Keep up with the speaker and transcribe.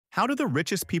How do the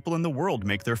richest people in the world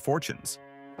make their fortunes?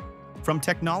 From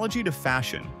technology to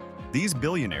fashion, these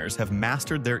billionaires have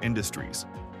mastered their industries.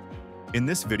 In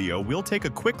this video, we'll take a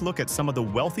quick look at some of the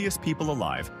wealthiest people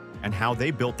alive and how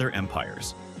they built their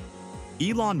empires.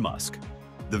 Elon Musk,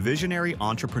 the visionary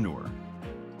entrepreneur.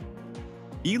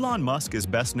 Elon Musk is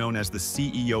best known as the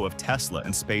CEO of Tesla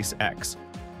and SpaceX,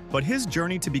 but his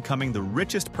journey to becoming the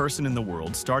richest person in the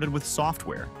world started with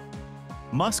software.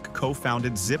 Musk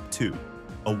co-founded Zip2,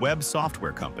 a web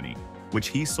software company, which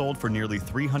he sold for nearly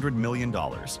 $300 million.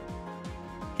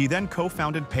 He then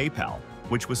co-founded PayPal,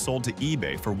 which was sold to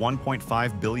eBay for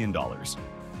 $1.5 billion.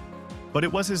 But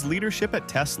it was his leadership at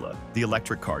Tesla, the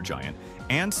electric car giant,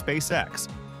 and SpaceX,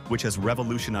 which has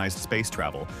revolutionized space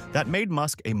travel, that made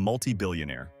Musk a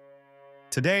multi-billionaire.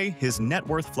 Today, his net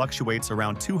worth fluctuates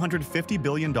around $250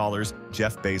 billion.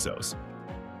 Jeff Bezos,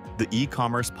 the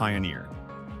e-commerce pioneer.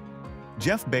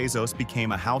 Jeff Bezos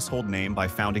became a household name by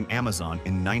founding Amazon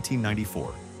in 1994.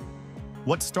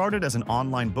 What started as an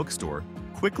online bookstore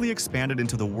quickly expanded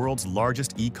into the world's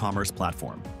largest e-commerce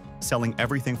platform, selling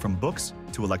everything from books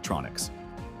to electronics.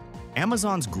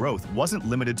 Amazon's growth wasn't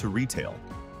limited to retail.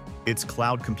 Its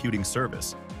cloud computing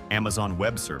service, Amazon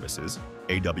Web Services,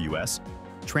 AWS,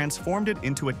 transformed it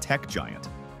into a tech giant.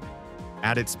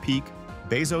 At its peak,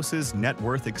 Bezos's net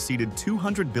worth exceeded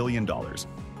 $200 billion,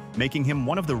 making him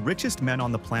one of the richest men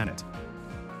on the planet.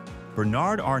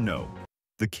 Bernard Arnault,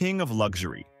 the king of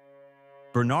luxury.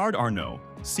 Bernard Arnault,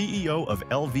 CEO of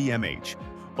LVMH,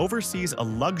 oversees a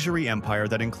luxury empire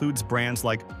that includes brands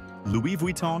like Louis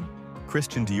Vuitton,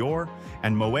 Christian Dior,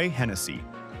 and Moet Hennessy.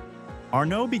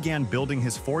 Arnault began building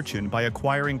his fortune by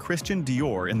acquiring Christian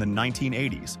Dior in the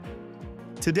 1980s.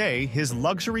 Today, his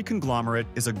luxury conglomerate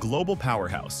is a global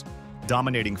powerhouse,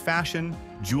 dominating fashion,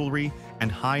 jewelry, and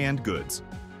high-end goods.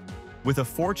 With a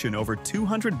fortune over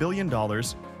 $200 billion,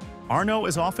 Arnault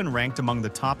is often ranked among the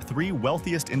top 3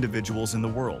 wealthiest individuals in the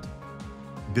world.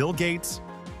 Bill Gates,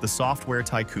 the software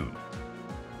tycoon.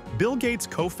 Bill Gates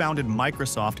co-founded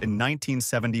Microsoft in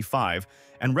 1975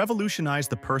 and revolutionized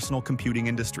the personal computing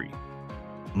industry.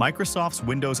 Microsoft's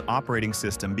Windows operating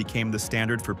system became the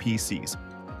standard for PCs,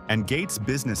 and Gates'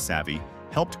 business savvy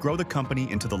helped grow the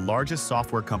company into the largest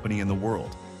software company in the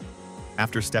world.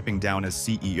 After stepping down as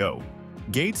CEO,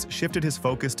 Gates shifted his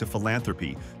focus to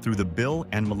philanthropy through the Bill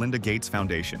and Melinda Gates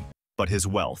Foundation. But his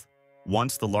wealth,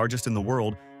 once the largest in the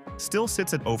world, still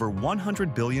sits at over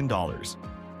 $100 billion.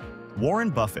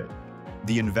 Warren Buffett,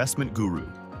 the investment guru.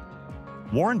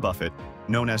 Warren Buffett,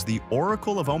 known as the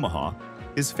Oracle of Omaha,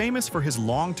 is famous for his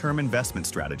long-term investment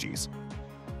strategies.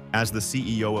 As the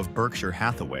CEO of Berkshire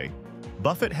Hathaway,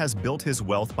 Buffett has built his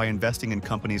wealth by investing in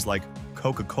companies like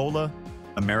Coca-Cola,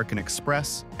 American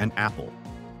Express, and Apple.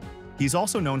 He's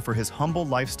also known for his humble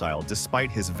lifestyle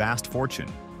despite his vast fortune,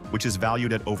 which is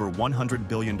valued at over $100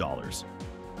 billion.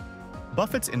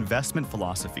 Buffett's investment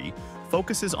philosophy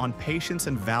focuses on patience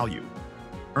and value,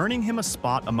 earning him a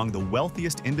spot among the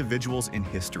wealthiest individuals in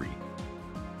history.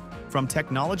 From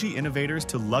technology innovators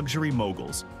to luxury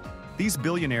moguls, these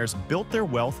billionaires built their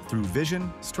wealth through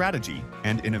vision, strategy,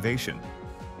 and innovation.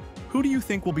 Who do you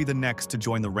think will be the next to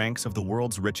join the ranks of the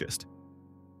world's richest?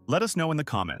 Let us know in the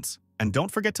comments, and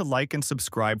don't forget to like and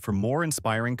subscribe for more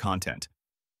inspiring content.